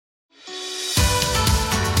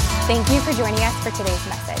Thank you for joining us for today's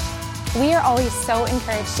message. We are always so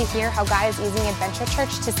encouraged to hear how God is using Adventure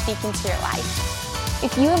Church to speak into your life.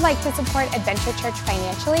 If you would like to support Adventure Church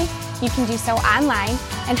financially, you can do so online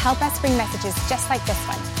and help us bring messages just like this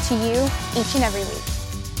one to you each and every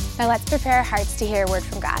week. Now let's prepare our hearts to hear a word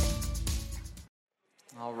from God.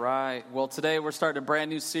 All right. Well, today we're starting a brand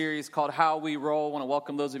new series called How We Roll. I want to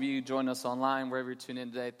welcome those of you who join us online, wherever you're tuned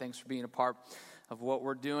in today. Thanks for being a part of what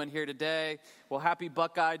we're doing here today. Well, happy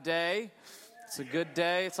Buckeye Day. It's a good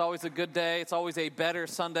day. It's always a good day. It's always a better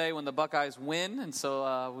Sunday when the Buckeyes win, and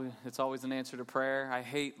so it's always an answer to prayer. I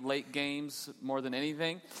hate late games more than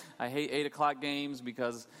anything. I hate 8 o'clock games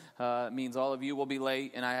because it means all of you will be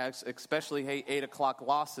late, and I especially hate 8 o'clock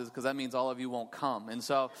losses because that means all of you won't come. And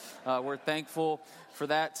so we're thankful for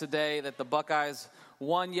that today, that the Buckeyes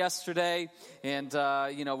won yesterday. And,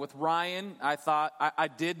 with Ryan, I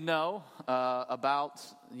did know about,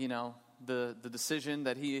 the decision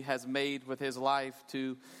that he has made with his life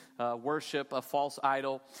to worship a false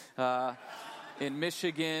idol in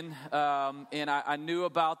Michigan, and I knew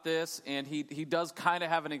about this, and he does kind of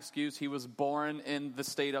have an excuse. He was born in the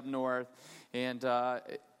state up north,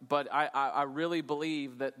 but I really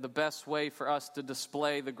believe that the best way for us to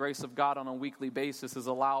display the grace of God on a weekly basis is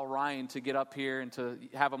allow Ryan to get up here and to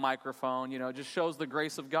have a microphone. It just shows the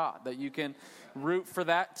grace of God that you can root for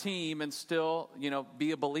that team and still,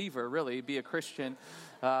 be a believer, really, be a Christian.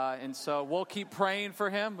 And so we'll keep praying for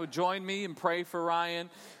him. Join me and pray for Ryan.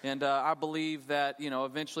 And I believe that,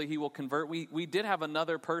 eventually he will convert. We did have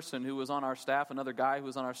another person who was on our staff, another guy who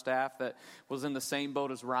was on our staff that was in the same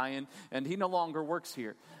boat as Ryan. And he no longer works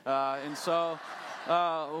here. And so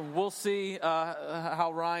we'll see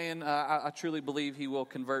how Ryan, I truly believe he will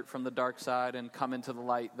convert from the dark side and come into the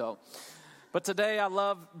light, though. But today I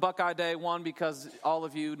love Buckeye Day, one, because all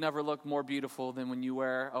of you never look more beautiful than when you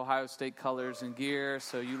wear Ohio State colors and gear.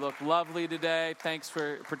 So you look lovely today. Thanks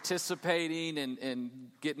for participating and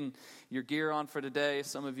getting your gear on for today.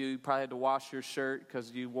 Some of you probably had to wash your shirt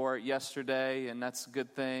because you wore it yesterday, and that's a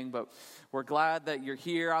good thing. But we're glad that you're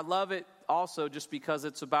here. I love it also just because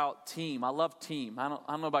it's about team. I love team. I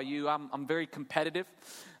don't know about you. I'm very competitive.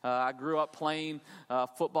 I grew up playing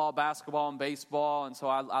football, basketball, and baseball, and so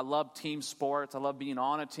I love team sports. I love being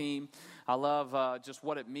on a team. I love just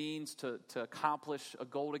what it means to accomplish a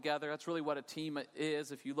goal together. That's really what a team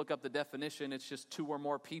is. If you look up the definition, it's just 2 or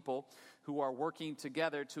more people who are working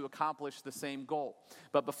together to accomplish the same goal.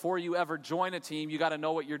 But before you ever join a team, you got to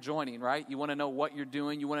know what you're joining, right? You want to know what you're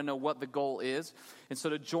doing. You want to know what the goal is. And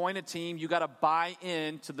so to join a team, you got to buy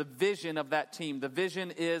into the vision of that team. The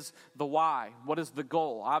vision is the why. What is the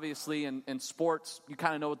goal? Obviously, in sports, you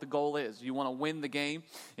kind of know what the goal is. You want to win the game,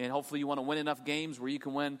 and hopefully you want to win enough games where you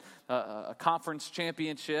can win a conference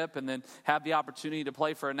championship and then have the opportunity to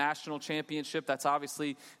play for a national championship. That's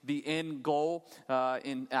obviously the end goal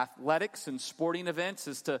in athletics and sporting events,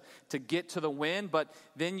 is to get to the win. But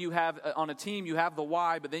then you have, on a team, you have the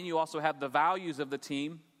why, but then you also have the values of the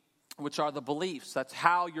team, which are the beliefs. That's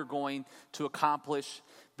how you're going to accomplish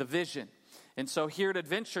the vision. And so here at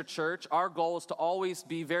Adventure Church, our goal is to always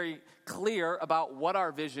be very clear about what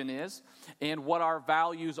our vision is and what our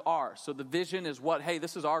values are. So the vision is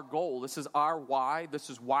this is our goal. This is our why. This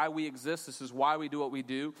is why we exist. This is why we do what we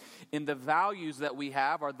do. And the values that we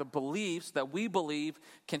have are the beliefs that we believe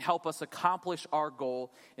can help us accomplish our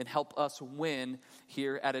goal and help us win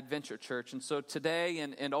here at Adventure Church. And so today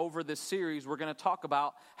and over this series, we're going to talk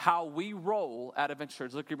about how we roll at Adventure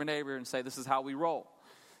Church. Look at your neighbor and say, this is how we roll.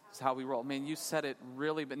 This is how we roll. Man, you said it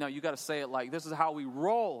really, but no, you got to say it like, this is how we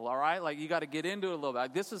roll, all right? Like, you got to get into it a little bit.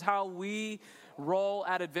 Like, this is how we roll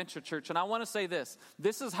at Adventure Church. And I want to say this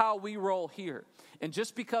is how we roll here. And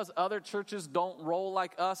just because other churches don't roll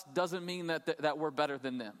like us doesn't mean that we're better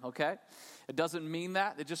than them, okay? It doesn't mean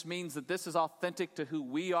that. It just means that this is authentic to who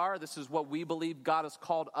we are. This is what we believe God has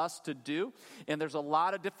called us to do. And there's a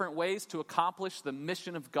lot of different ways to accomplish the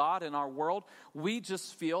mission of God in our world. We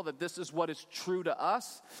just feel that this is what is true to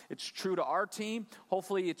us. It's true to our team.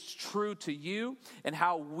 Hopefully it's true to you and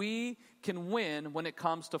how we can win when it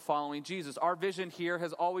comes to following Jesus. Our vision here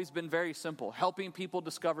has always been very simple: helping people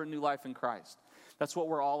discover new life in Christ. That's what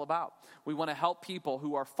we're all about. We want to help people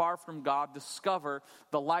who are far from God discover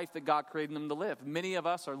the life that God created them to live. Many of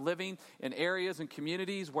us are living in areas and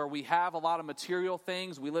communities where we have a lot of material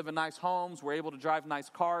things. We live in nice homes. We're able to drive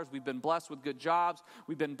nice cars. We've been blessed with good jobs.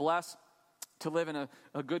 We've been blessed to live in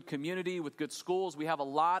a good community with good schools. We have a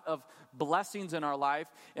lot of blessings in our life,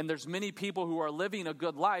 and there's many people who are living a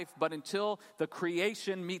good life, but until the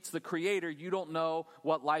creation meets the Creator, you don't know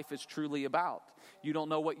what life is truly about. you don't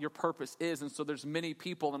know what your purpose is. And so there's many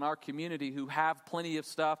people in our community who have plenty of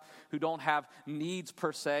stuff, who don't have needs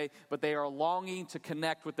per se, but they are longing to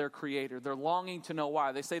connect with their Creator. They're longing to know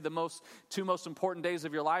why. They say the two most important days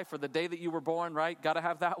of your life are the day that you were born, right? Got to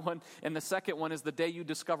have that one. And the second one is the day you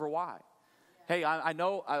discover why. Hey, I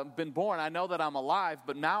know I've been born. I know that I'm alive,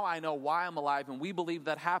 but now I know why I'm alive. And we believe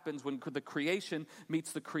that happens when the creation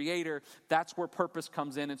meets the Creator. That's where purpose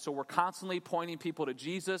comes in. And so we're constantly pointing people to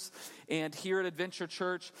Jesus. And here at Adventure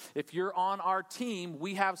Church, if you're on our team,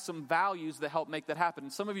 we have some values that help make that happen.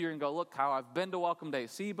 And some of you are going to go, look, Kyle, I've been to Welcome Day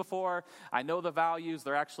C before. I know the values.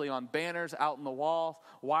 They're actually on banners out in the wall.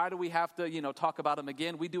 Why do we have to, talk about them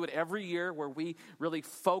again? We do it every year where we really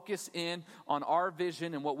focus in on our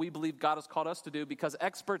vision and what we believe God has called us to do, because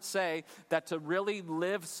experts say that to really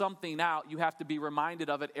live something out, you have to be reminded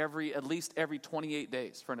of it at least every 28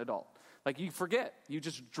 days for an adult. Like you forget, you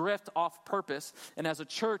just drift off purpose. And as a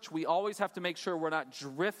church, we always have to make sure we're not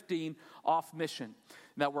drifting off mission,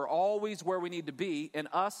 that we're always where we need to be. And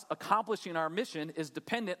us accomplishing our mission is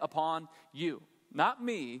dependent upon you, not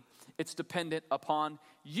me. It's dependent upon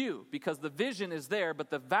you, because the vision is there, but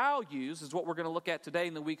the values is what we're going to look at today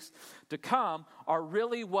in the weeks to come are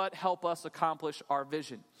really what help us accomplish our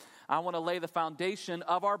vision. I want to lay the foundation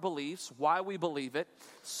of our beliefs, why we believe it,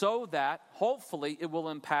 so that hopefully it will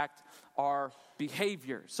impact our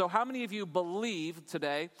behavior. So how many of you believe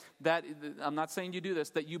today that, I'm not saying you do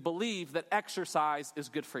this, that you believe that exercise is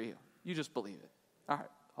good for you? You just believe it. All right.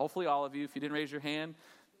 Hopefully all of you, if you didn't raise your hand,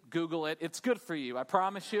 Google it. It's good for you. I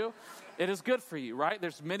promise you. It is good for you, right?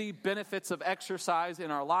 There's many benefits of exercise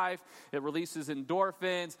in our life. It releases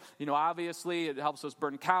endorphins. Obviously, it helps us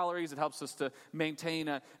burn calories. It helps us to maintain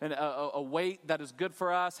a weight that is good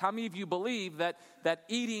for us. How many of you believe that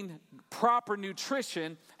eating proper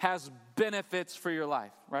nutrition has benefits for your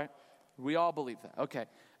life, right? We all believe that. Okay.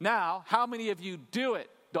 Now, how many of you do it?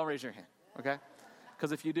 Don't raise your hand, okay?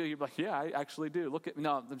 Because if you do, you're like, yeah, I actually do. Look at me.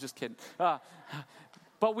 No, I'm just kidding.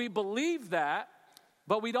 But we believe that,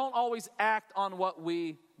 but we don't always act on what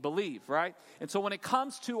we believe, right? And so when it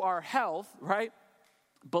comes to our health, right,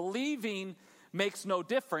 believing makes no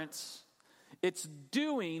difference. It's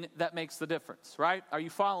doing that makes the difference, right? Are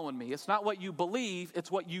you following me? It's not what you believe,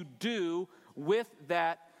 it's what you do with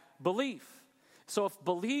that belief. So if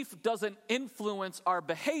belief doesn't influence our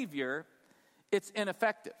behavior, it's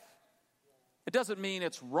ineffective. It doesn't mean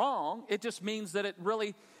it's wrong. It just means that it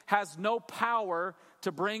really has no power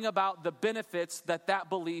to bring about the benefits that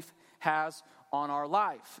belief has on our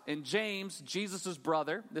life. And James, Jesus'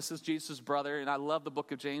 brother, this is Jesus' brother, and I love the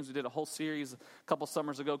book of James. We did a whole series a couple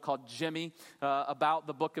summers ago called Jimmy about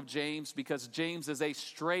the book of James, because James is a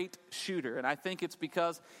straight shooter. And I think it's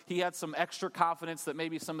because he had some extra confidence that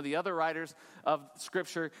maybe some of the other writers of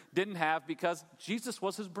Scripture didn't have, because Jesus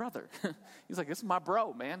was his brother. He's like, this is my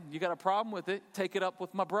bro, man. You got a problem with it? Take it up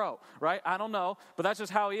with my bro, right? I don't know, but that's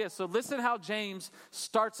just how he is. So listen how James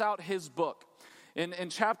starts out his book. In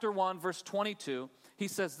chapter 1, verse 22, he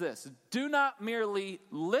says this: do not merely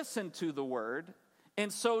listen to the word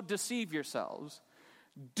and so deceive yourselves.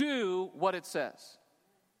 Do what it says.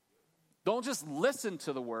 Don't just listen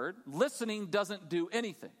to the word. Listening doesn't do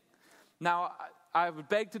anything. Now, I would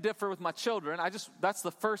beg to differ with my children. That's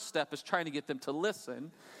the first step, is trying to get them to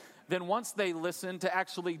listen. Then once they listen, to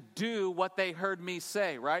actually do what they heard me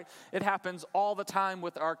say, right? It happens all the time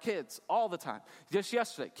with our kids, all the time. Just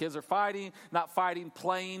yesterday, kids are fighting, not fighting,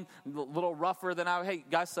 playing, a little rougher than hey,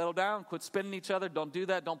 guys, settle down, quit spinning each other, don't do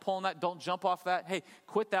that, don't pull on that, don't jump off that. Hey,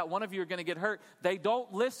 quit that, one of you are going to get hurt. They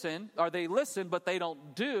don't listen, or they listen, but they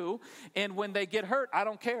don't do. And when they get hurt, I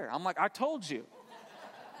don't care. I'm like, I told you.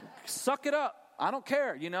 Suck it up. I don't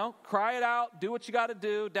care, cry it out, do what you got to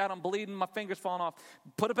do. Dad, I'm bleeding, my finger's falling off.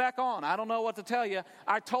 Put it back on. I don't know what to tell you.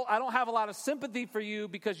 I don't have a lot of sympathy for you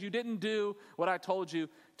because you didn't do what I told you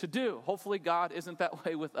to do. Hopefully God isn't that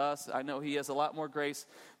way with us. I know he has a lot more grace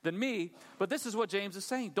than me, but this is what James is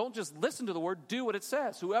saying. Don't just listen to the word, do what it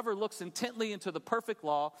says. Whoever looks intently into the perfect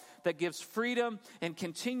law that gives freedom and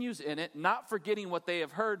continues in it, not forgetting what they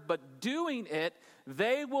have heard, but doing it,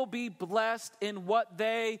 they will be blessed in what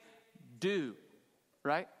they do.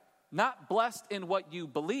 Right? Not blessed in what you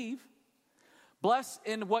believe, blessed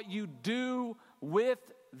in what you do with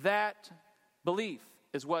that belief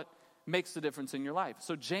is what makes the difference in your life.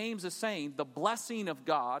 So James is saying the blessing of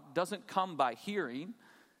God doesn't come by hearing,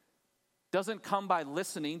 doesn't come by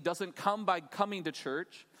listening, doesn't come by coming to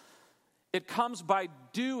church. It comes by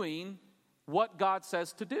doing what God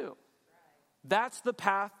says to do. That's the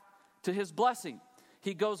path to his blessing.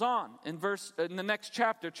 He goes on in the next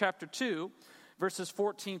chapter, chapter 2, verses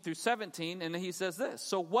 14 through 17, and he says this.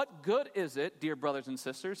 So what good is it, dear brothers and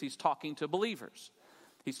sisters? He's talking to believers.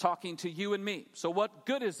 He's talking to you and me. So what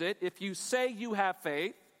good is it if you say you have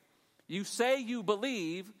faith, you say you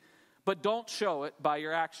believe, but don't show it by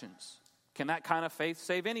your actions? Can that kind of faith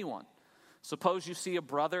save anyone? Suppose you see a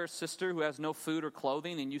brother or sister who has no food or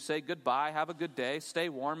clothing, and you say goodbye, have a good day, stay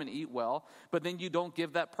warm and eat well, but then you don't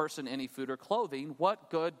give that person any food or clothing. What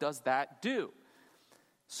good does that do?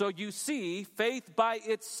 So you see, faith by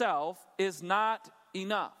itself is not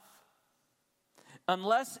enough.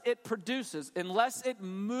 Unless it produces, unless it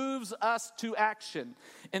moves us to action,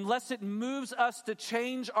 unless it moves us to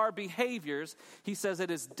change our behaviors, he says it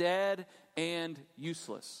is dead and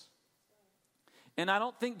useless. And I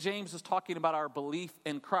don't think James is talking about our belief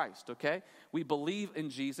in Christ, okay? We believe in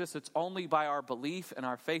Jesus. It's only by our belief and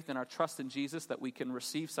our faith and our trust in Jesus that we can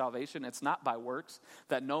receive salvation. It's not by works,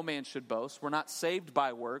 that no man should boast. We're not saved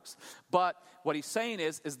by works. But what he's saying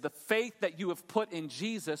is the faith that you have put in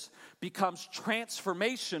Jesus becomes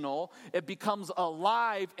transformational. It becomes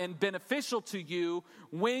alive and beneficial to you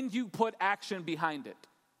when you put action behind it.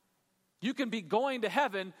 You can be going to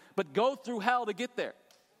heaven, but go through hell to get there.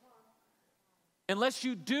 Unless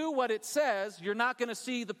you do what it says, you're not going to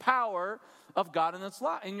see the power of God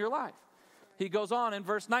in your life. He goes on in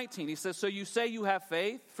verse 19. He says, so you say you have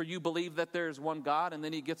faith, for you believe that there is one God. And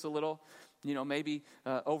then he gets a little, maybe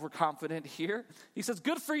overconfident here. He says,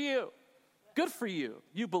 good for you. Good for you.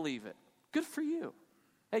 You believe it. Good for you.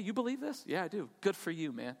 Hey, you believe this? Yeah, I do. Good for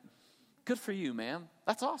you, man. Good for you, man.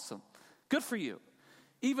 That's awesome. Good for you.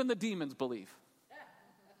 Even the demons believe.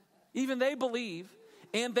 Even they believe.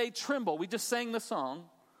 And they tremble. We just sang the song.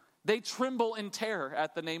 They tremble in terror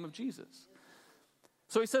at the name of Jesus.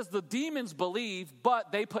 So he says the demons believe,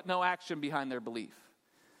 but they put no action behind their belief.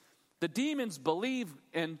 The demons believe,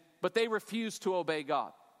 but they refuse to obey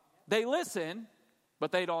God. They listen,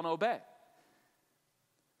 but they don't obey.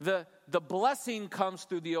 The blessing comes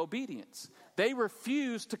through the obedience. They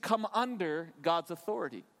refuse to come under God's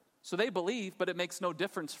authority. So they believe, but it makes no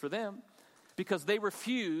difference for them because they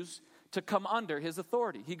refuse to come under his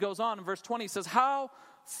authority. He goes on in verse 20, he says, how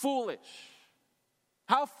foolish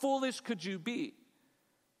could you be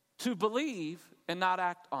to believe and not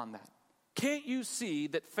act on that? Can't you see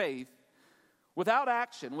that faith without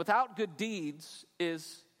action, without good deeds,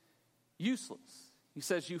 is useless? He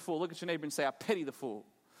says, you fool. Look at your neighbor and say, I pity the fool.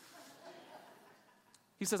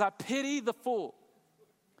 He says, I pity the fool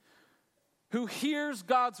who hears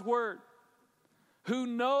God's word, who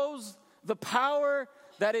knows the power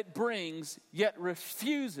that it brings, yet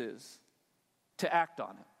refuses to act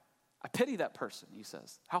on it. I pity that person, he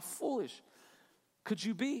says. How foolish could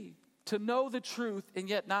you be to know the truth and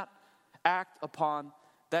yet not act upon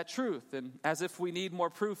that truth? And as if we need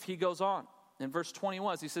more proof, he goes on. In verse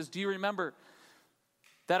 21, he says, do you remember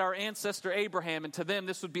that our ancestor Abraham, and to them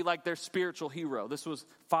this would be like their spiritual hero. This was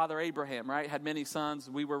Father Abraham, right? Had many sons.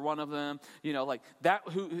 We were one of them. Like that.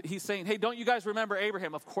 Who he's saying, hey, don't you guys remember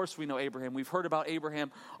Abraham? Of course we know Abraham. We've heard about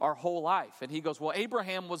Abraham our whole life. And he goes, well,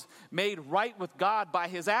 Abraham was made right with God by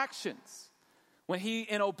his actions when he,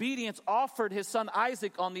 in obedience, offered his son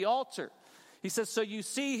Isaac on the altar. He says, so you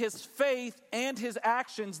see his faith and his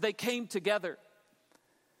actions, they came together.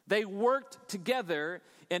 They worked together,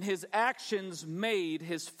 and his actions made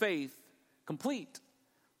his faith complete,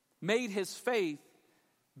 made his faith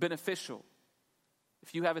beneficial.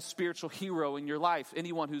 If you have a spiritual hero in your life,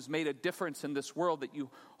 anyone who's made a difference in this world that you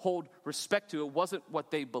hold respect to, it wasn't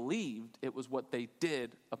what they believed, it was what they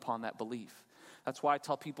did upon that belief. That's why I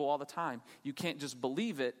tell people all the time, you can't just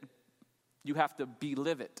believe it, you have to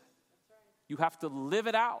believe it. You have to live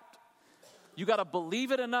it out. You got to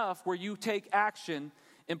believe it enough where you take action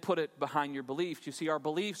and put it behind your beliefs. You see, our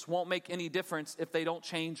beliefs won't make any difference if they don't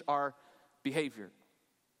change our behavior.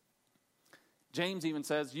 James even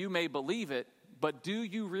says, you may believe it, but do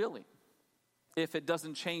you really? If it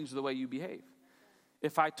doesn't change the way you behave.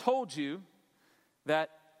 If I told you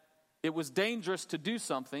that it was dangerous to do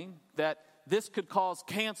something, that this could cause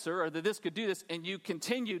cancer, or that this could do this, and you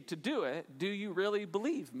continued to do it, do you really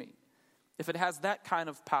believe me? If it has that kind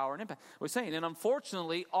of power and impact. We're saying, and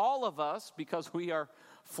unfortunately, all of us, because we are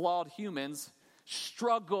flawed humans,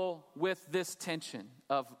 struggle with this tension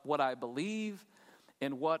of what I believe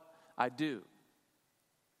and what I do.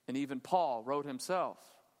 And even Paul wrote himself,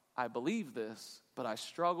 I believe this, but I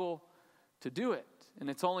struggle to do it. And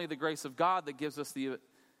it's only the grace of God that gives us the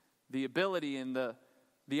ability and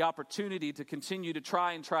the opportunity to continue to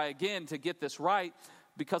try and try again to get this right.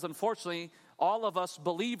 Because unfortunately, all of us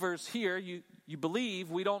believers here, you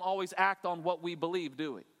believe, we don't always act on what we believe,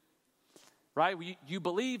 do we? Right? You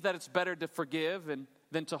believe that it's better to forgive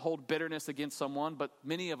than to hold bitterness against someone, but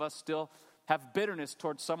many of us still have bitterness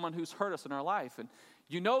towards someone who's hurt us in our life. And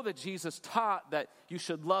you know that Jesus taught that you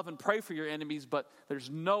should love and pray for your enemies, but there's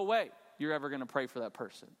no way you're ever going to pray for that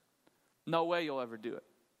person. No way you'll ever do it.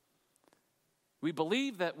 We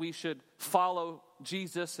believe that we should follow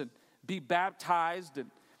Jesus and be baptized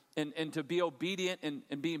and to be obedient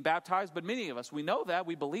in being baptized. But many of us, we know that,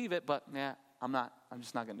 we believe it, but I'm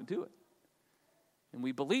just not going to do it. And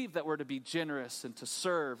we believe that we're to be generous and to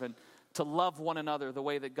serve and to love one another the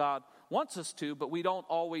way that God wants us to, but we don't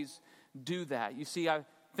always do that. You see, I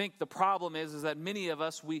think the problem is that many of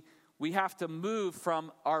us, we have to move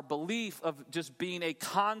from our belief of just being a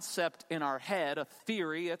concept in our head, a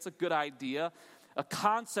theory, that's a good idea, a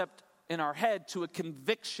concept in our head to a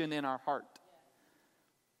conviction in our heart.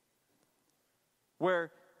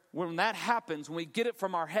 Where when that happens, when we get it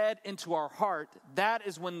from our head into our heart, that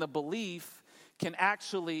is when the belief can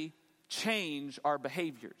actually change our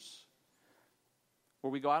behaviors.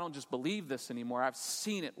 Where we go, I don't just believe this anymore. I've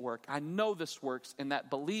seen it work. I know this works. And that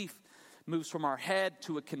belief moves from our head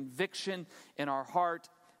to a conviction in our heart.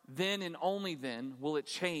 Then and only then will it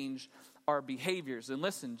change our behaviors. And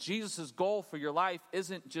listen, Jesus' goal for your life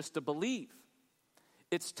isn't just to believe.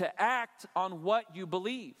 It's to act on what you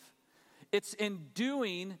believe. It's in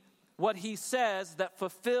doing what he says that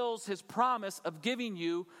fulfills his promise of giving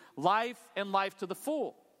you life and life to the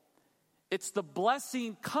full. It's the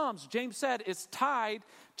blessing comes, James said, it's tied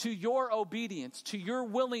to your obedience, to your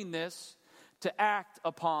willingness to act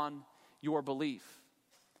upon your belief.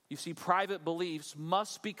 You see, private beliefs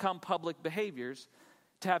must become public behaviors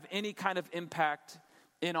to have any kind of impact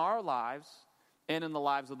in our lives and in the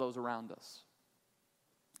lives of those around us.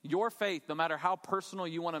 Your faith, no matter how personal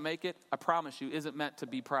you want to make it, I promise you, isn't meant to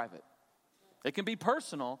be private. It can be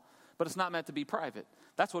personal, but it's not meant to be private.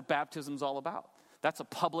 That's what baptism's all about. That's a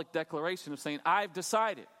public declaration of saying, I've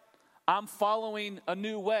decided. I'm following a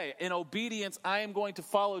new way. In obedience, I am going to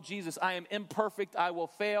follow Jesus. I am imperfect. I will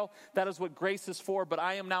fail. That is what grace is for. But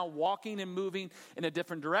I am now walking and moving in a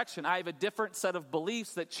different direction. I have a different set of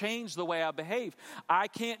beliefs that change the way I behave. I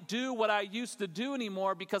can't do what I used to do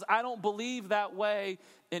anymore because I don't believe that way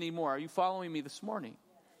anymore. Are you following me this morning?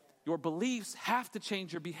 Your beliefs have to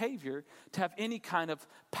change your behavior to have any kind of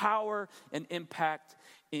power and impact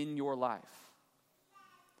in your life.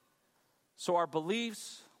 So our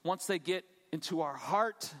beliefs, once they get into our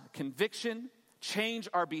heart, conviction, change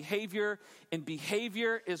our behavior, and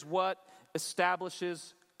behavior is what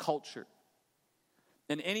establishes culture.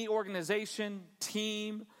 In any organization,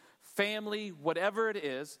 team, family, whatever it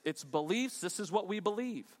is, it's beliefs. This is what we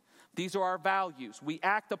believe. These are our values. We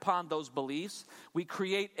act upon those beliefs. We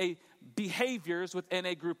create behaviors within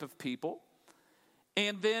a group of people.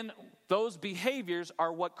 And then those behaviors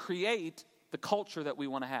are what create the culture that we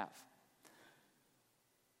want to have.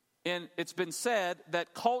 And it's been said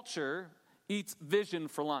that culture eats vision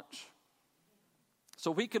for lunch.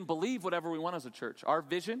 So we can believe whatever we want as a church. Our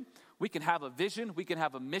vision, we can have a vision, we can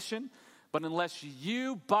have a mission, but unless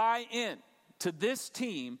you buy in to this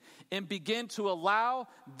team and begin to allow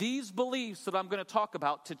these beliefs that I'm going to talk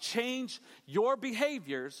about to change your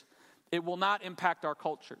behaviors, it will not impact our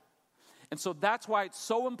culture. And so that's why it's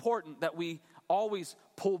so important that we always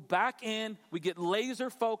pull back in. We get laser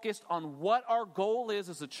focused on what our goal is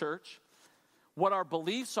as a church, what our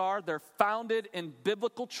beliefs are. They're founded in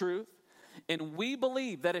biblical truth. And we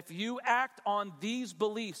believe that if you act on these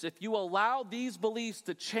beliefs, if you allow these beliefs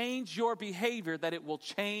to change your behavior, that it will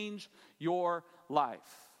change your life.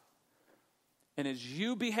 And as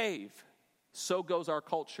you behave, so goes our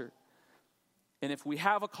culture. And if we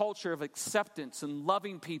have a culture of acceptance and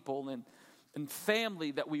loving people and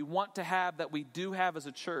family that we want to have, that we do have as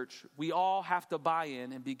a church, we all have to buy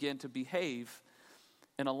in and begin to behave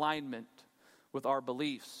in alignment with our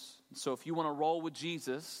beliefs. So if you want to roll with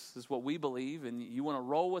Jesus, is what we believe, and you want to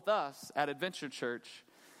roll with us at Adventure Church,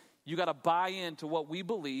 you got to buy into what we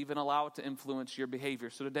believe and allow it to influence your behavior.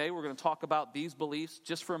 So today we're going to talk about these beliefs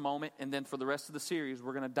just for a moment, and then for the rest of the series,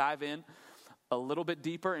 we're going to dive in a little bit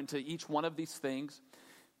deeper into each one of these things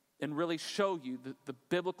and really show you the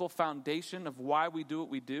biblical foundation of why we do what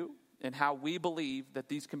we do and how we believe that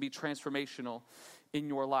these can be transformational in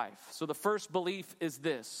your life. So the first belief is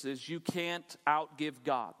this, is you can't outgive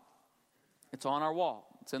God. It's on our wall.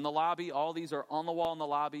 It's in the lobby. All these are on the wall in the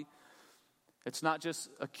lobby. It's not just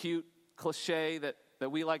a cute cliche that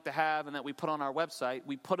we like to have and that we put on our website.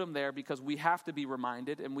 We put them there because we have to be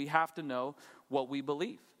reminded and we have to know what we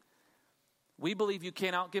believe. We believe you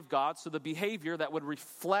can't outgive God, so the behavior that would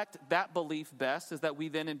reflect that belief best is that we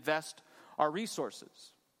then invest our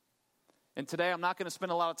resources. And today I'm not going to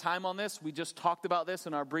spend a lot of time on this. We just talked about this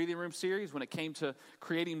in our Breathing Room series when it came to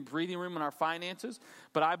creating breathing room in our finances.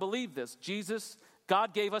 But I believe this.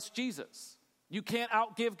 God gave us Jesus. You can't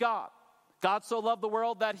outgive God. God so loved the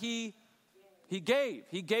world that he gave.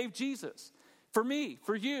 He gave Jesus. For me,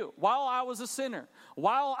 for you, while I was a sinner,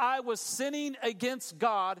 while I was sinning against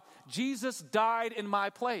God, Jesus died in my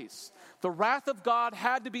place. The wrath of God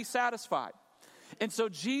had to be satisfied. And so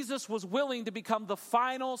Jesus was willing to become the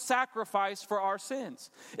final sacrifice for our sins.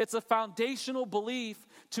 It's a foundational belief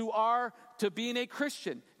to being a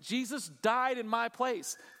Christian. Jesus died in my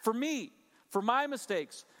place. For me, for my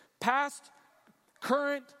mistakes, past,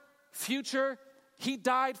 current, future, he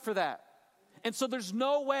died for that. And so there's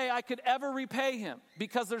no way I could ever repay him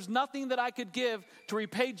because there's nothing that I could give to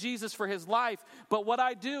repay Jesus for his life. But what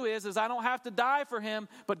I do is I don't have to die for him,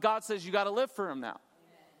 but God says you got to live for him now.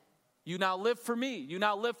 You now live for me. You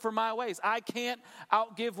now live for my ways. I can't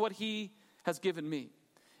outgive what he has given me.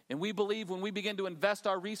 And we believe when we begin to invest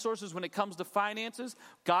our resources when it comes to finances,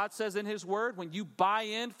 God says in his word, when you buy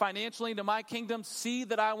in financially into my kingdom, see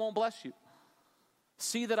that I won't bless you.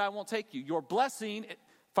 See that I won't take you. Your blessing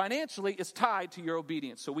financially is tied to your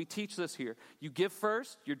obedience. So we teach this here. You give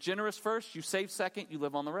first, you're generous first, you save second, you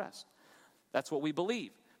live on the rest. That's what we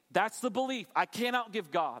believe. That's the belief. I can't outgive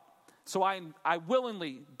God. So I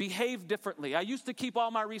willingly behave differently. I used to keep all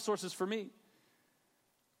my resources for me.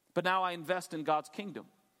 But now I invest in God's kingdom.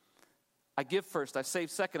 I give first, I save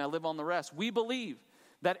second, I live on the rest. We believe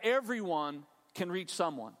that everyone can reach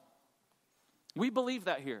someone. We believe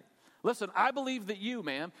that here. Listen, I believe that you,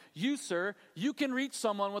 ma'am, you, sir, you can reach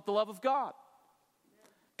someone with the love of God.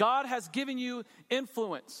 God has given you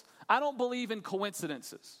influence. I don't believe in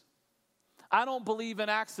coincidences. I don't believe in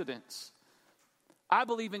accidents. I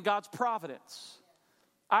believe in God's providence.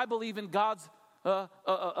 I believe in God's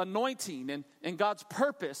anointing and God's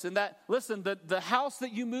purpose. And that, listen, the house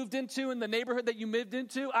that you moved into and the neighborhood that you moved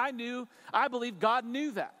into, I believe God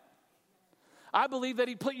knew that. I believe that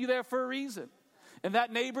he put you there for a reason. And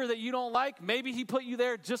that neighbor that you don't like, maybe he put you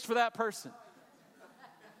there just for that person.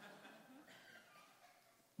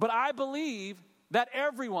 But I believe that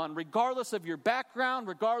everyone, regardless of your background,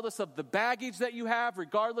 regardless of the baggage that you have,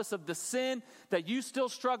 regardless of the sin that you still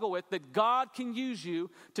struggle with, that God can use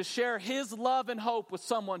you to share his love and hope with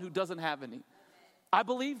someone who doesn't have any. I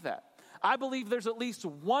believe that. I believe there's at least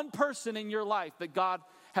one person in your life that God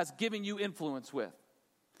has given you influence with.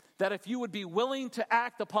 That if you would be willing to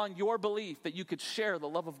act upon your belief, that you could share the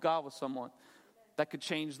love of God with someone that could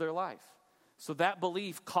change their life. So that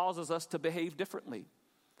belief causes us to behave differently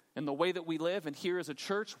in the way that we live. And here as a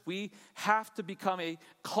church, we have to become a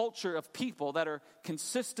culture of people that are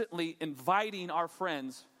consistently inviting our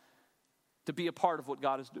friends to be a part of what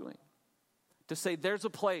God is doing. To say there's a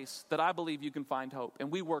place that I believe you can find hope. And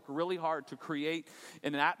we work really hard to create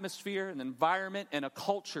an atmosphere, an environment, and a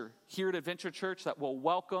culture here at Adventure Church that will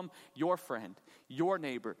welcome your friend, your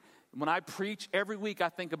neighbor. When I preach every week, I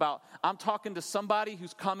think about, I'm talking to somebody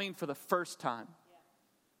who's coming for the first time.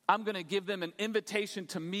 I'm going to give them an invitation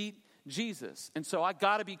to meet Jesus. And so I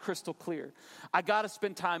got to be crystal clear. I got to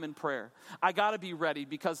spend time in prayer. I got to be ready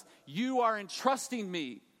because you are entrusting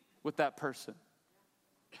me with that person.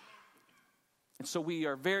 And so we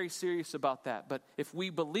are very serious about that. But if we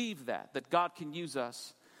believe that God can use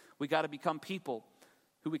us, we got to become people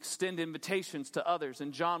who extend invitations to others.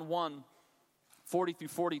 In John 1, 40 through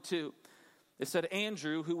 42, it said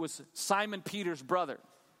Andrew, who was Simon Peter's brother.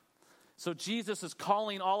 So Jesus is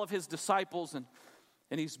calling all of his disciples and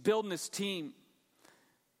he's building his team.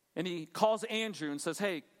 And he calls Andrew and says,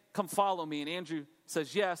 hey, come follow me. And Andrew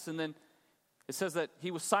says yes. And then it says that he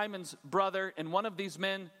was Simon's brother, and one of these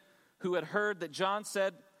men who had heard that John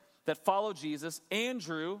said that follow Jesus,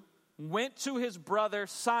 Andrew went to his brother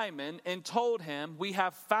Simon and told him, we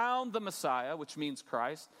have found the Messiah, which means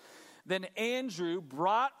Christ. Then Andrew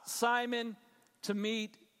brought Simon to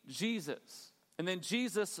meet Jesus. And then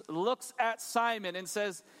Jesus looks at Simon and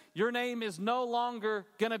says, your name is no longer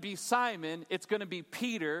going to be Simon, it's going to be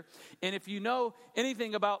Peter. And if you know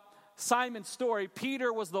anything about Simon's story,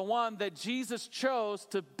 Peter was the one that Jesus chose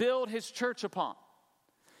to build his church upon.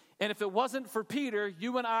 And if it wasn't for Peter,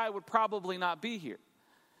 you and I would probably not be here.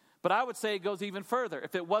 But I would say it goes even further.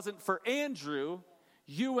 If it wasn't for Andrew,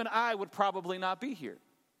 you and I would probably not be here.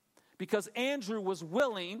 Because Andrew was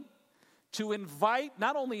willing to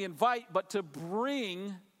not only invite, but to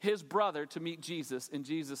bring his brother to meet Jesus. And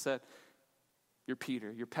Jesus said, you're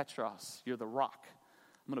Peter, you're Petros, you're the rock.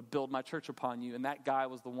 I'm going to build my church upon you. And that guy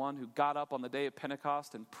was the one who got up on the day of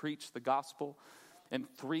Pentecost and preached the gospel, and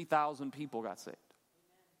 3,000 people got saved.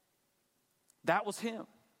 That was him.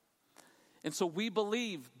 And so we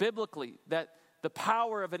believe biblically that the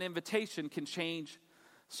power of an invitation can change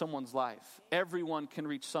someone's life. Everyone can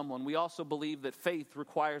reach someone. We also believe that faith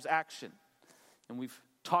requires action. And we've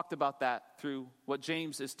talked about that through what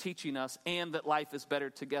James is teaching us, and that life is better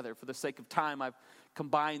together. For the sake of time, I've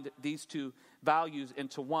combined these two values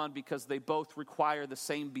into one because they both require the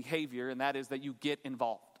same behavior, and that is that you get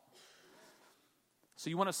involved. So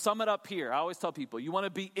you want to sum it up here. I always tell people, you want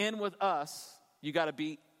to be in with us, you got to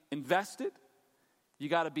be invested, you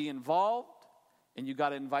got to be involved, and you got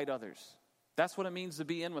to invite others. That's what it means to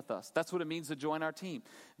be in with us. That's what it means to join our team.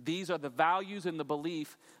 These are the values and the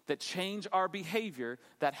belief that change our behavior,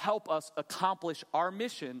 that help us accomplish our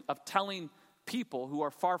mission of telling people who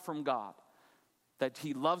are far from God that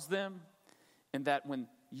He loves them, and that when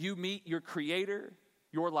you meet your Creator,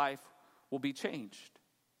 your life will be changed.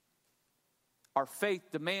 Our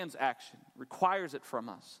faith demands action, requires it from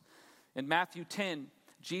us. In Matthew 10,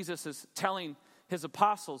 Jesus is telling His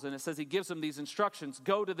apostles, and it says He gives them these instructions: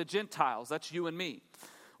 go to the Gentiles, that's you and me,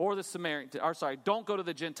 or the Samaritans, don't go to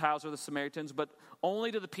the Gentiles or the Samaritans, but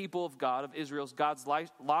only to the people of God, of Israel's, God's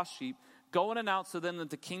lost sheep. Go and announce to them that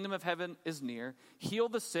the kingdom of heaven is near. Heal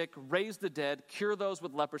the sick, raise the dead, cure those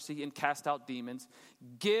with leprosy, and cast out demons.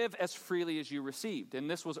 Give as freely as you received. And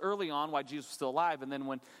this was early on while Jesus was still alive. And then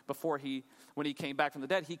when he came back from the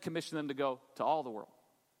dead, He commissioned them to go to all the world,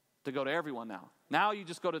 to go to everyone now. Now you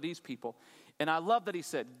just go to these people. And I love that He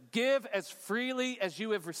said, give as freely as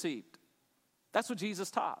you have received. That's what Jesus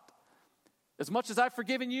taught. As much as I've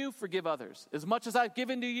forgiven you, forgive others. As much as I've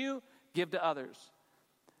given to you, give to others.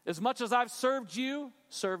 As much as I've served you,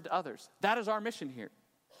 serve others. That is our mission here.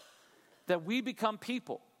 That we become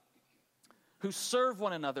people who serve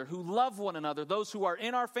one another, who love one another, those who are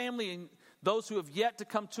in our family and those who have yet to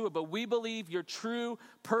come to it. But we believe your true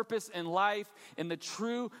purpose in life and the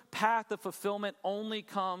true path of fulfillment only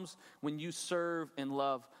comes when you serve and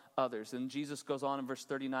love others. And Jesus goes on in verse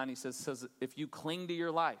 39, He says, if you cling to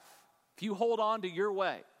your life, if you hold on to your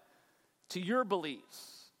way, to your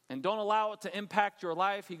beliefs, and don't allow it to impact your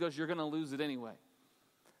life, He goes, you're going to lose it anyway.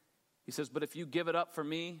 He says, but if you give it up for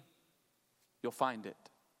me, you'll find it.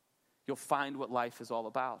 You'll find what life is all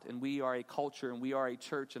about. And we are a culture and we are a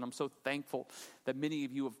church, and I'm so thankful that many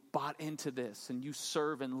of you have bought into this and you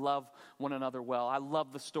serve and love one another well. I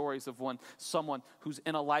love the stories of when someone who's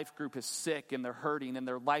in a life group is sick and they're hurting, and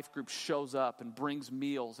their life group shows up and brings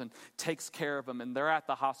meals and takes care of them, and they're at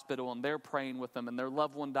the hospital and they're praying with them, and their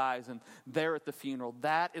loved one dies and they're at the funeral.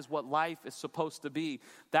 That is what life is supposed to be.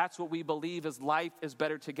 That's what we believe is life is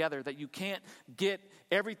better together, that you can't get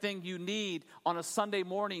everything you need on a Sunday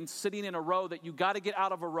morning sitting in a row, that you got to get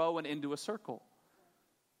out of a row and into a circle.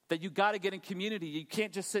 That you got to get in community. You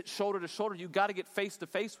can't just sit shoulder to shoulder. You got to get face to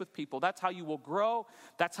face with people. That's how you will grow.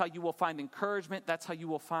 That's how you will find encouragement. That's how you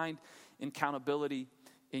will find accountability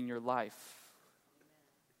in your life.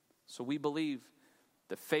 So we believe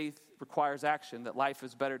that faith requires action, that life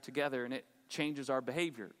is better together, and it changes our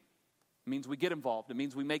behavior. It means we get involved. It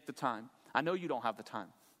means we make the time. I know you don't have the time.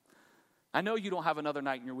 I know you don't have another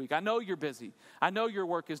night in your week. I know you're busy. I know your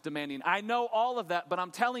work is demanding. I know all of that, but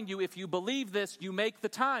I'm telling you, if you believe this, you make the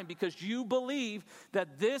time because you believe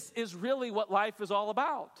that this is really what life is all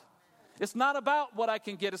about. It's not about what I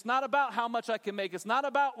can get. It's not about how much I can make. It's not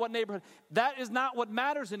about what neighborhood. That is not what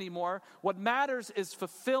matters anymore. What matters is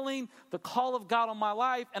fulfilling the call of God on my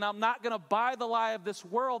life, and I'm not going to buy the lie of this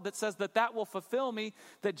world that says that will fulfill me,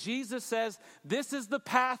 that Jesus says this is the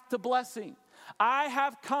path to blessing. I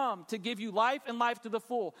have come to give you life and life to the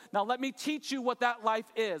full. Now let me teach you what that life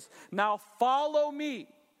is. Now follow me.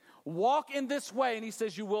 Walk in this way. And He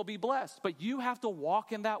says you will be blessed. But you have to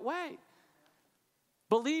walk in that way.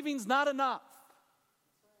 Believing's not enough.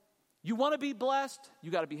 You want to be blessed,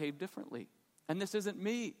 you got to behave differently. And this isn't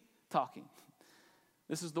me talking.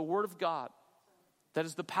 This is the Word of God. That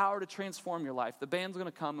is the power to transform your life. The band's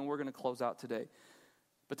going to come and we're going to close out today.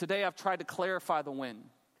 But today I've tried to clarify the win.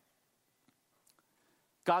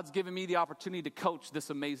 God's given me the opportunity to coach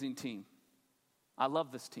this amazing team. I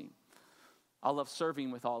love this team. I love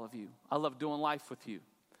serving with all of you. I love doing life with you.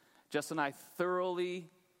 Jess and I thoroughly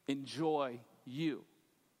enjoy you.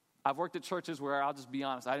 I've worked at churches where, I'll just be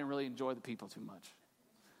honest, I didn't really enjoy the people too much.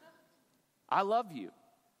 I love you.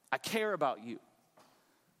 I care about you.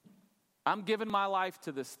 I'm giving my life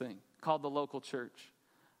to this thing called the local church.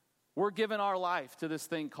 We're giving our life to this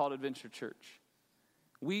thing called Adventure Church.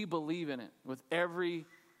 We believe in it with every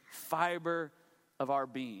fiber of our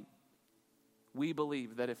being. We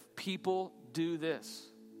believe that if people do this,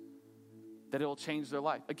 that it will change their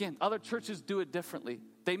life. Again, other churches do it differently.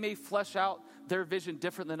 They may flesh out their vision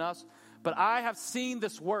different than us, but I have seen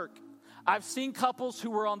this work. I've seen couples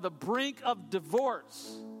who were on the brink of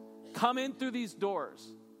divorce come in through these doors,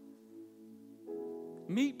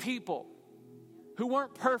 meet people who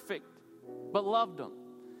weren't perfect but loved them.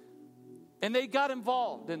 And they got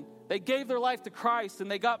involved and they gave their life to Christ and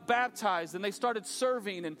they got baptized and they started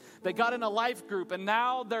serving and they got in a life group and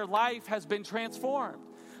now their life has been transformed.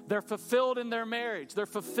 They're fulfilled in their marriage. They're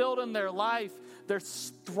fulfilled in their life. They're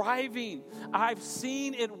thriving. I've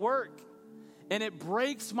seen it work. And it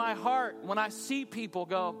breaks my heart when I see people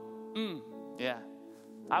go, yeah,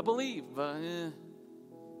 I believe, but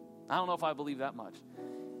I don't know if I believe that much.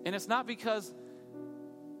 And it's not because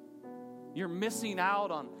you're missing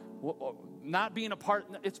out on not being a part.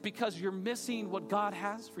 It's because you're missing what God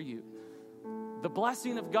has for you. The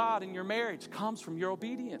blessing of God in your marriage comes from your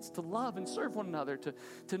obedience to love and serve one another, to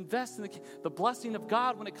invest in the blessing of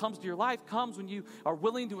God when it comes to your life comes when you are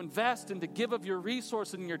willing to invest and to give of your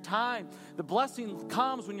resources and your time. The blessing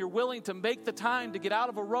comes when you're willing to make the time to get out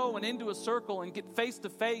of a row and into a circle and get face to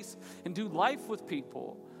face and do life with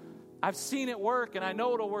people. I've seen it work, and I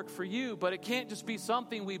know it'll work for you, but it can't just be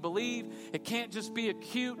something we believe. It can't just be a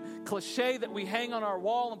cute cliche that we hang on our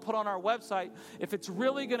wall and put on our website. If it's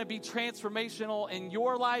really going to be transformational in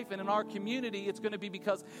your life and in our community, it's going to be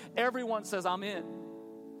because everyone says, I'm in.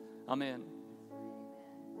 I'm in.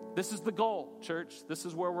 This is the goal, church. This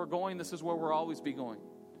is where we're going. This is where we'll always be going.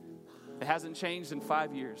 It hasn't changed in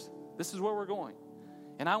 5 years. This is where we're going.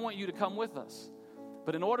 And I want you to come with us.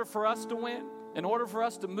 But in order for us to win, in order for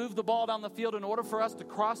us to move the ball down the field, in order for us to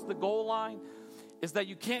cross the goal line, is that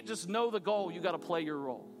you can't just know the goal, you got to play your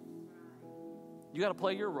role. You got to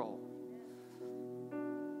play your role.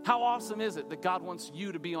 How awesome is it that God wants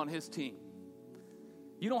you to be on his team?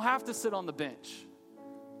 You don't have to sit on the bench.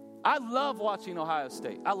 I love watching Ohio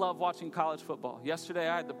State. I love watching college football. Yesterday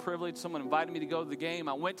I had the privilege, someone invited me to go to the game.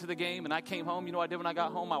 I went to the game and I came home. You know what I did when I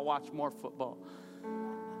got home? I watched more football.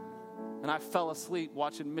 And I fell asleep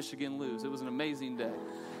watching Michigan lose. It was an amazing day.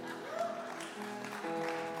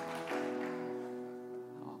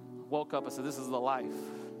 Woke up and said, this is the life.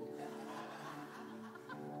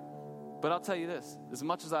 But I'll tell you this. As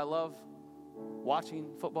much as I love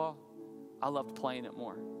watching football, I loved playing it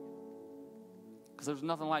more. Because there's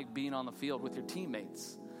nothing like being on the field with your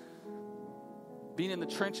teammates. Being in the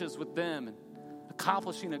trenches with them and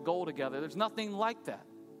accomplishing a goal together. There's nothing like that.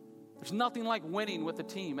 There's nothing like winning with a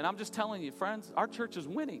team. And I'm just telling you, friends, our church is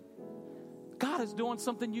winning. God is doing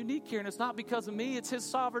something unique here. And it's not because of me. It's his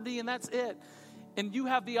sovereignty and that's it. And you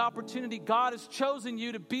have the opportunity. God has chosen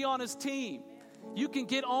you to be on his team. You can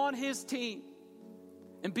get on his team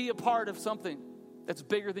and be a part of something that's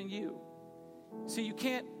bigger than you. See, you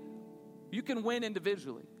can win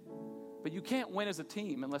individually, but you can't win as a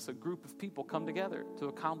team unless a group of people come together to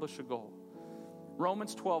accomplish a goal.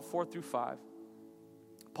 Romans 12, 4-5.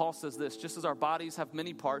 Paul says this, just as our bodies have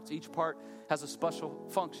many parts, each part has a special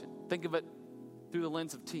function. Think of it through the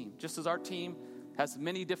lens of team. Just as our team has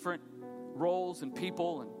many different roles and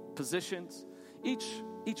people and positions, each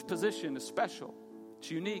position is special. It's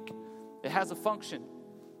unique. It has a function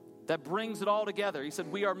that brings it all together. He said,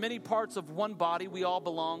 we are many parts of one body. We all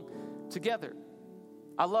belong together.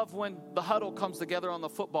 I love when the huddle comes together on the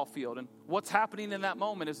football field, and what's happening in that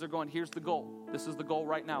moment is they're going, here's the goal. This is the goal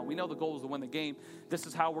right now. We know the goal is to win the game. This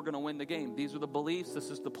is how we're going to win the game. These are the beliefs. This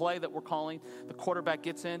is the play that we're calling. The quarterback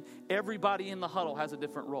gets in. Everybody in the huddle has a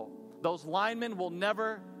different role. Those linemen will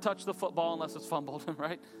never touch the football unless it's fumbled,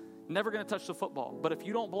 right? Never going to touch the football. But if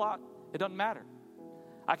you don't block, it doesn't matter.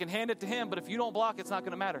 I can hand it to him, but if you don't block, it's not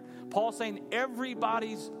going to matter. Paul's saying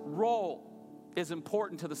everybody's role is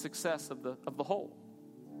important to the success of the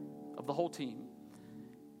whole team.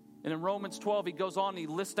 And in Romans 12, he goes on and he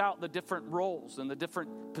lists out the different roles and the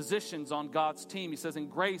different positions on God's team. He says, in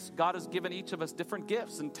grace, God has given each of us different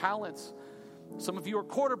gifts and talents. Some of you are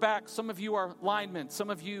quarterbacks, some of you are linemen,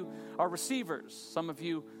 some of you are receivers, some of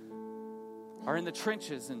you are in the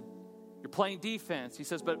trenches and you're playing defense. He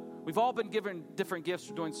says, but we've all been given different gifts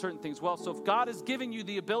for doing certain things well. So if God has given you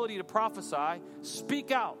the ability to prophesy,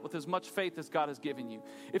 speak out with as much faith as God has given you.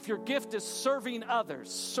 If your gift is serving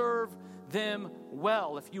others, serve them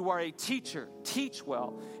well. If you are a teacher, teach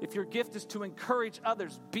well. If your gift is to encourage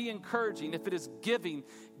others, be encouraging. If it is giving,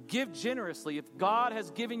 give generously. If God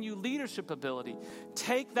has given you leadership ability,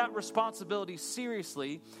 take that responsibility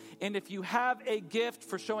seriously. And if you have a gift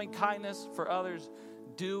for showing kindness for others,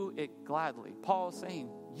 do it gladly. Paul is saying,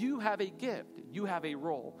 you have a gift, you have a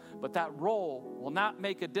role, but that role will not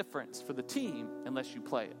make a difference for the team unless you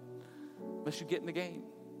play it, unless you get in the game.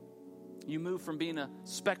 You move from being a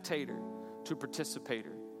spectator to a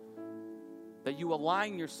participator, that you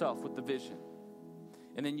align yourself with the vision.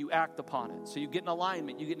 and then you act upon it. So you get in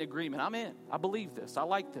alignment, you get in agreement. I'm in. I believe this. I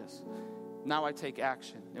like this. Now I take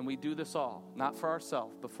action. And we do this all, not for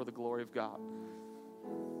ourselves, but for the glory of God.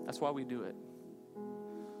 That's why we do it.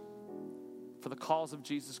 For the cause of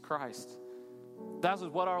Jesus Christ. That is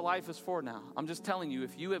what our life is for now. I'm just telling you,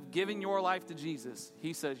 if you have given your life to Jesus,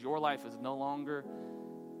 he says your life is no longer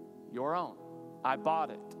your own. I bought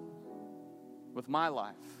it with my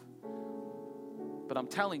life. But I'm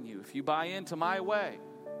telling you, if you buy into my way,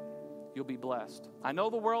 you'll be blessed. I know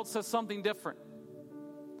the world says something different.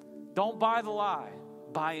 Don't buy the lie.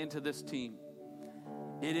 Buy into this team.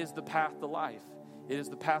 It is the path to life. It is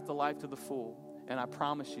the path to life to the full. And I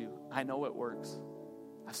promise you, I know it works.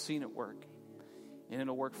 I've seen it work. And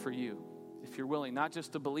it'll work for you if you're willing not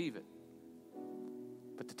just to believe it,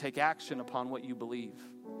 but to take action upon what you believe.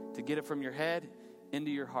 To get it from your head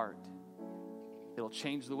into your heart. It'll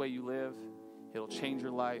change the way you live. It'll change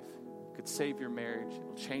your life. It could save your marriage.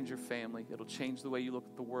 It'll change your family. It'll change the way you look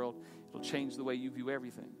at the world. It'll change the way you view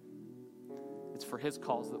everything. It's for his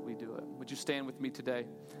cause that we do it. Would you stand with me today?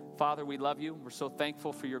 Father, we love you. We're so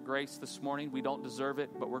thankful for your grace this morning. We don't deserve it,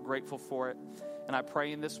 but we're grateful for it. And I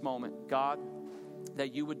pray in this moment, God,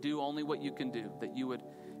 that you would do only what you can do, that you would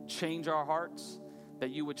change our hearts, that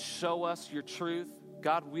you would show us your truth.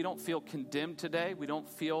 God, we don't feel condemned today. We don't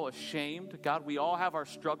feel ashamed. God, we all have our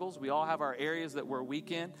struggles. We all have our areas that we're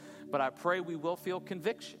weak in. But I pray we will feel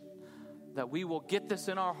conviction, that we will get this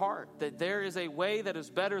in our heart, that there is a way that is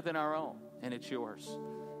better than our own, and it's yours.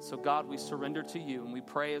 So God, we surrender to you, and we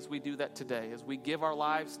pray as we do that today, as we give our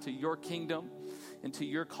lives to your kingdom and to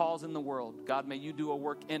your cause in the world. God, may you do a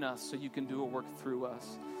work in us so you can do a work through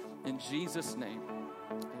us. In Jesus' name,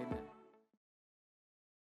 amen.